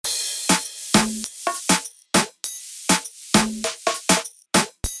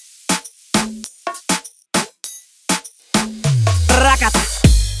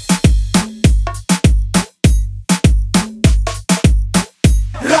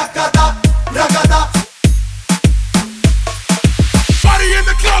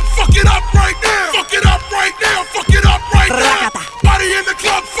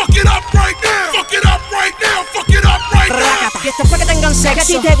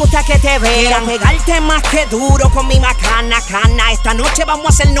gusta que te vean. Pegarte más que duro con mi macana, cana. Esta noche vamos a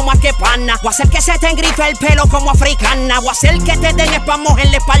hacer no más que pana. Voy a hacer que se te engrife el pelo como africana. Voy a hacer que te den espamos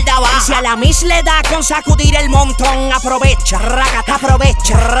en la espalda baja. Y si a la miss le da con sacudir el montón, aprovecha, rácata,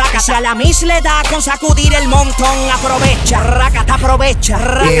 aprovecha, rácata. Si a la miss le da con sacudir el montón, aprovecha, rácata, aprovecha,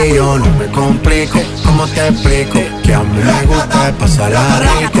 rácata. Y yo no me complico, ¿cómo te explico? Que a mí me gusta pasarla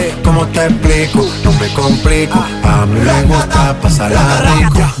rico. ¿Cómo te explico? No me complico, a mí me gusta pasarla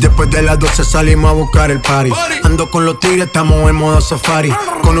rico. Después de las 12 salimos a buscar el party. Ando con los tigres, estamos en modo safari.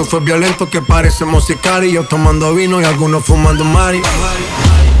 Con un fue violento que parece musicari. Yo tomando vino y algunos fumando mari.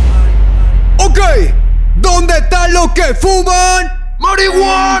 Ok, ¿dónde están los que fuman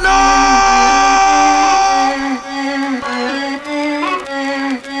marihuana?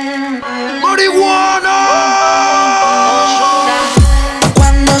 ¡Marihuana!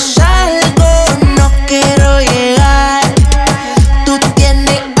 Cuando salgo no quiero llegar. Tú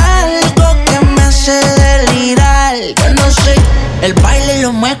tienes algo que me hace delirar. Yo no sé, el baile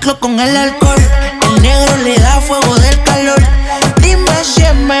lo mezclo con el alcohol. El negro le da fuego del calor. Dime si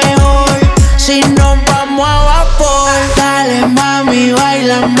es mejor si nos vamos a vapor. Dale mami,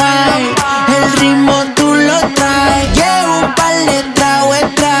 baila más. El ritmo tú lo traes. Llevo un par de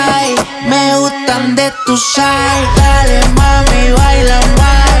tragos trae. Me gustan de tu side. Dale mami, baila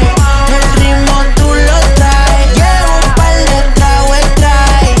más. El ritmo tú lo traes. Llevo un par de tragos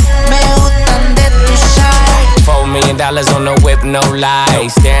trae. Me gustan de tu side. $4 million on the whip, no lie.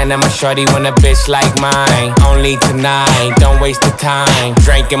 Staring at my shorty when a bitch like mine. Only tonight, don't waste the time.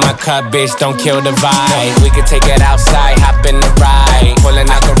 Drink in my cup, bitch, don't kill the vibe. We could take it outside, hop in the ride. Pulling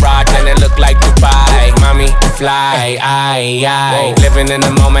out garage and it look like Dubai. Mommy, fly, aye. Living in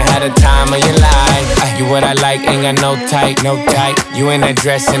the moment, had a time of your life. You what I like, ain't got no type, no type. You in that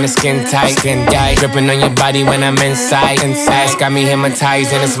dress and the skin tight, Dripping on your body when I'm inside. Ass got me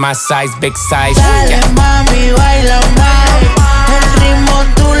hypnotized and it's my size, big size. Dale mami, baila más. El ritmo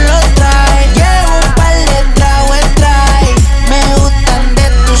tú lo traes. Llevo un par de tragos trae. Me gustan de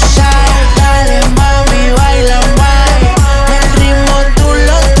tu side. Dale mami, baila más. El ritmo tú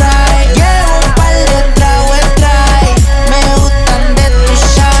lo traes. Llevo un par de tragos trae. Me gustan de tu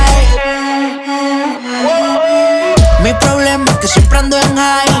side. Mi problema es que siempre ando en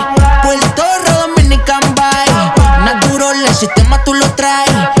high. Puerto Rico, Dominican Bay. Natural, el sistema tú lo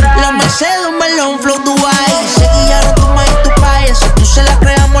traes. La Mercedes, un melón, flow Dubai. Seguillaron tu maíz, tu país. Si tú se la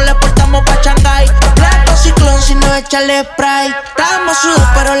creamos, le portamos pa' Shanghai. Plato ciclón, si no échale spray. Estamos sudos,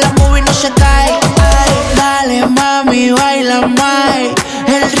 pero la movie no se cae. Ay, dale mami, baila más.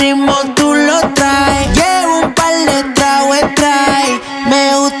 El ritmo tú lo traes. Llevo un par de tragos trae.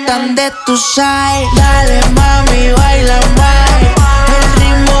 Me gustan de tu side. Dale mami, baila más.